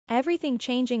Everything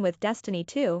changing with Destiny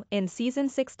 2 in Season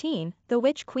 16, The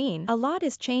Witch Queen. A lot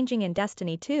is changing in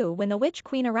Destiny 2 when the Witch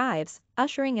Queen arrives,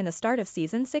 ushering in the start of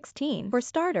Season 16. For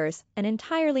starters, an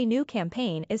entirely new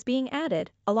campaign is being added,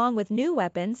 along with new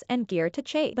weapons and gear to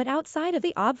chase. But outside of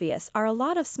the obvious are a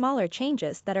lot of smaller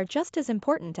changes that are just as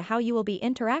important to how you will be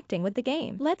interacting with the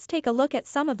game. Let's take a look at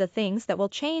some of the things that will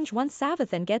change once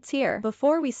Savathun gets here.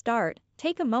 Before we start,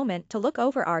 take a moment to look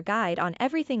over our guide on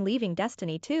everything leaving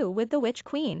Destiny 2 with the Witch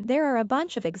Queen. There are a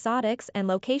bunch of exotics and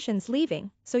locations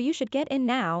leaving, so you should get in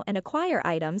now and acquire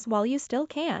items while you still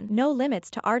can. No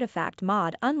limits to artifact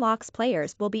mod unlocks.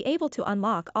 Players will be able to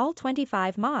unlock all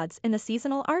 25 mods in the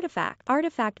seasonal artifact.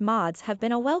 Artifact mods have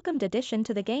been a welcomed addition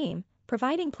to the game,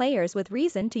 providing players with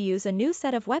reason to use a new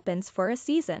set of weapons for a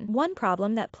season. One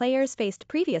problem that players faced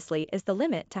previously is the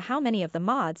limit to how many of the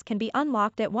mods can be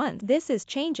unlocked at once. This is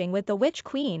changing with the Witch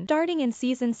Queen. Starting in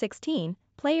Season 16,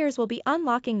 players will be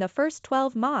unlocking the first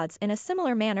 12 mods in a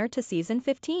similar manner to Season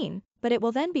 15, but it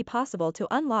will then be possible to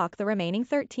unlock the remaining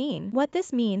 13. What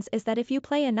this means is that if you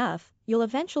play enough, you'll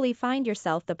eventually find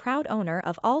yourself the proud owner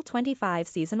of all 25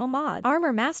 seasonal mods.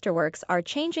 Armor Masterworks are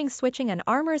changing. Switching an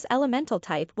armor's elemental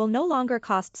type will no longer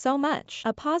cost so much.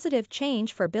 A positive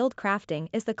change for build crafting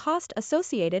is the cost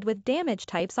associated with damage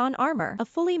types on armor. A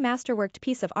fully masterworked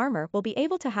piece of armor will be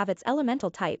able to have its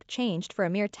elemental type changed for a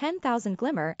mere 10,000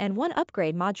 Glimmer and 1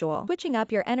 upgrade module. Switching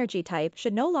up your energy type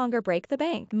should no longer break the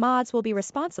bank. Mods will be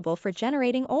responsible for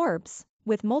generating orbs.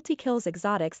 With multi-kills,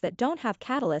 exotics that don't have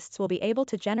catalysts will be able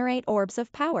to generate Orbs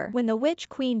of Power. When the Witch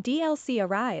Queen DLC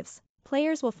arrives,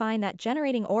 players will find that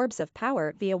generating Orbs of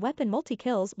Power via weapon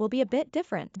multi-kills will be a bit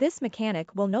different. This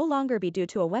mechanic will no longer be due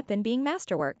to a weapon being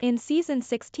masterworked. In Season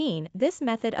 16, this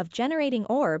method of generating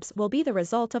orbs will be the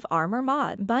result of armor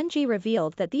mod. Bungie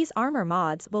revealed that these armor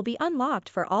mods will be unlocked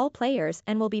for all players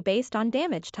and will be based on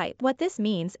damage type. What this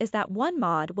means is that one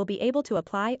mod will be able to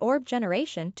apply orb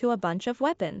generation to a bunch of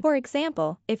weapons. For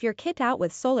example, if you're kit out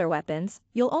with solar weapons,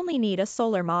 you'll only need a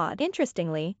solar mod.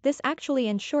 Interestingly, this actually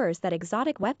ensures that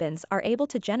exotic weapons are able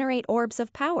to generate Orbs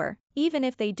of Power, even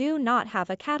if they do not have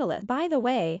a catalyst. By the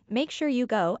way, make sure you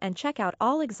go and check out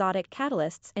all exotic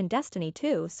catalysts in Destiny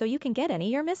 2 so you can get any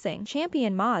you're missing.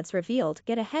 Champion mods revealed.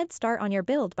 Get a head start on your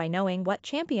build by knowing what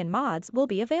champion mods will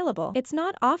be available. It's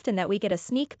not often that we get a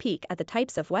sneak peek at the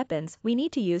types of weapons we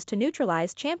need to use to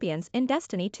neutralize champions in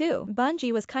Destiny 2.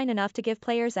 Bungie was kind enough to give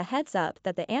players a heads up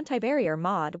that the anti-barrier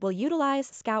mod will utilize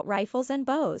scout rifles and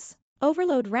bows.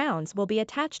 Overload rounds will be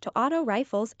attached to auto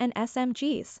rifles and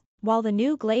SMGs, while the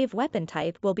new Glaive weapon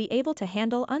type will be able to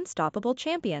handle unstoppable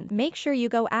champions. Make sure you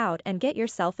go out and get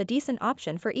yourself a decent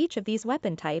option for each of these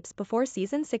weapon types before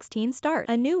Season 16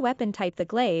 starts. A new weapon type. The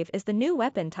Glaive is the new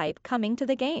weapon type coming to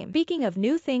the game. Speaking of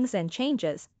new things and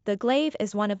changes, the Glaive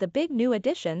is one of the big new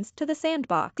additions to the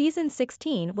sandbox. Season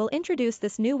 16 will introduce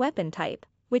this new weapon type,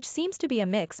 which seems to be a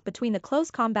mix between the close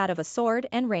combat of a sword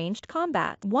and ranged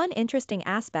combat. One interesting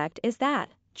aspect is that,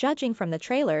 judging from the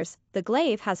trailers, the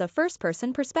Glaive has a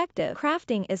first-person perspective.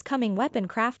 Crafting is coming. Weapon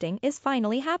crafting is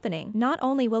finally happening. Not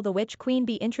only will the Witch Queen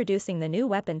be introducing the new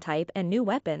weapon type and new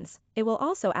weapons, it will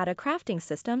also add a crafting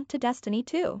system to Destiny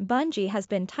 2. Bungie has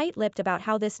been tight-lipped about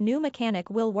how this new mechanic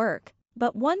will work,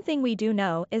 but one thing we do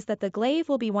know is that the Glaive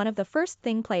will be one of the first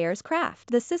thing players craft.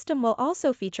 The system will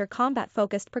also feature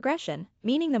combat-focused progression,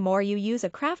 meaning the more you use a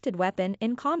crafted weapon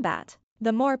in combat,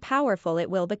 the more powerful it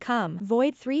will become.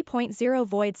 Void 3.0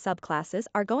 Void subclasses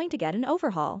are going to get an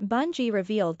overhaul. Bungie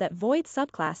revealed that Void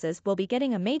subclasses will be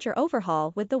getting a major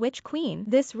overhaul with the Witch Queen.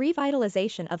 This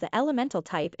revitalization of the elemental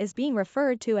type is being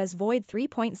referred to as Void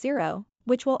 3.0.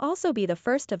 which will also be the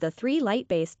first of the 3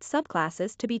 light-based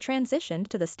subclasses to be transitioned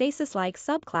to the stasis-like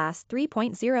subclass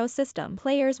 3.0 system.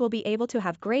 Players will be able to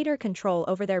have greater control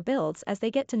over their builds as they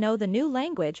get to know the new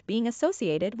language being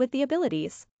associated with the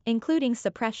abilities, including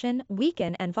suppression,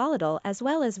 weaken and volatile, as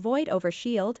well as void over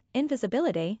shield,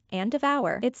 invisibility, and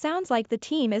devour. It sounds like the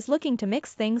team is looking to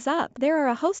mix things up. There are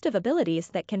a host of abilities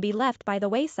that can be left by the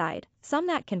wayside, some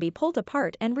that can be pulled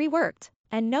apart and reworked,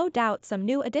 and no doubt some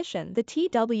new addition. The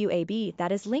TWAB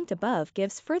that is linked above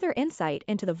gives further insight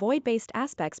into the void-based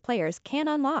aspects players can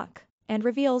unlock, and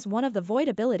reveals one of the void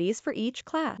abilities for each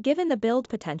class. Given the build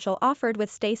potential offered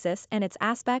with stasis and its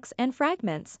aspects and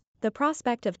fragments, the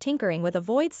prospect of tinkering with a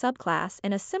void subclass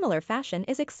in a similar fashion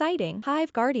is exciting.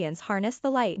 Hive Guardians harness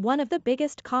the light. One of the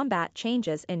biggest combat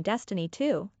changes in Destiny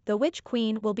 2, the Witch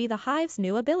Queen, will be the Hive's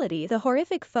new ability. The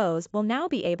horrific foes will now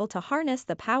be able to harness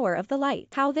the power of the light.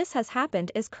 How this has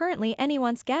happened is currently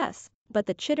anyone's guess, but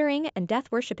the chittering and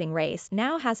death-worshipping race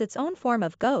now has its own form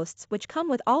of ghosts which come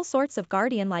with all sorts of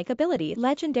guardian-like ability.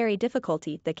 Legendary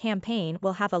difficulty. The campaign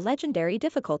will have a legendary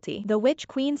difficulty. The Witch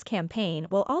Queen's campaign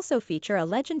will also feature a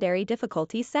legendary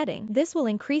difficulty setting. This will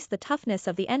increase the toughness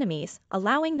of the enemies,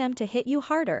 allowing them to hit you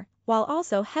harder, while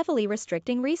also heavily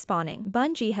restricting respawning.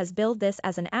 Bungie has billed this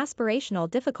as an aspirational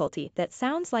difficulty that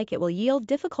sounds like it will yield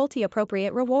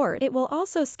difficulty-appropriate reward. It will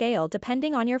also scale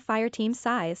depending on your fireteam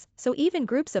size, so even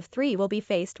groups of 3 will be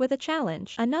faced with a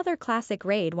challenge. Another classic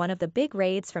raid. One of the big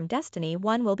raids from Destiny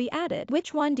 1 will be added.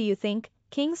 Which one do you think?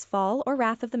 King's Fall or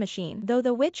Wrath of the Machine? Though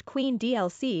the Witch Queen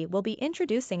DLC will be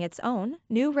introducing its own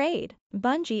new raid,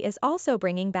 Bungie is also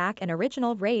bringing back an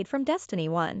original raid from Destiny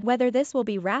 1. Whether this will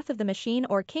be Wrath of the Machine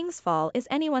or King's Fall is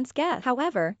anyone's guess.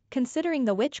 However, considering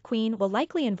the Witch Queen will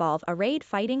likely involve a raid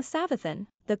fighting Savathun,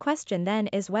 the question then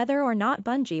is whether or not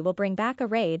Bungie will bring back a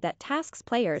raid that tasks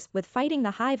players with fighting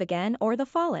the Hive again or the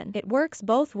Fallen. It works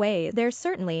both ways. There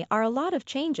certainly are a lot of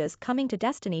changes coming to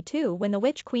Destiny 2 when the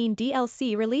Witch Queen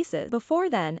DLC releases. Before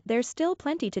then, there's still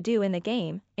plenty to do in the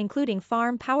game, including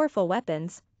farm powerful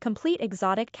weapons, complete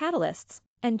exotic catalysts,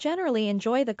 and generally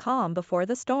enjoy the calm before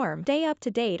the storm. Stay up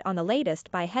to date on the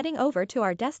latest by heading over to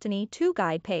our Destiny 2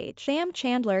 guide page. Sam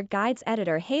Chandler, guides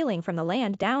editor. Hailing from the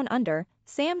land down under,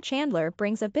 Sam Chandler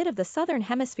brings a bit of the Southern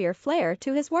Hemisphere flair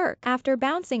to his work. After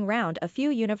bouncing round a few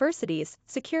universities,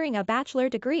 securing a bachelor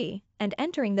degree, and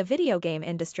entering the video game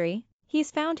industry,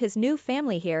 he's found his new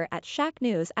family here at Shack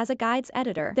News as a guides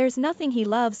editor. There's nothing he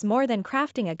loves more than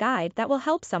crafting a guide that will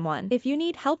help someone. If you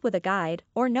need help with a guide,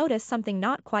 or notice something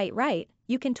not quite right,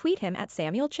 you can tweet him at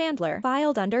Samuel Chandler.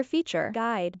 Filed under Feature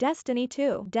Guide. Destiny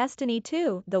 2. Destiny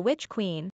 2, The Witch Queen.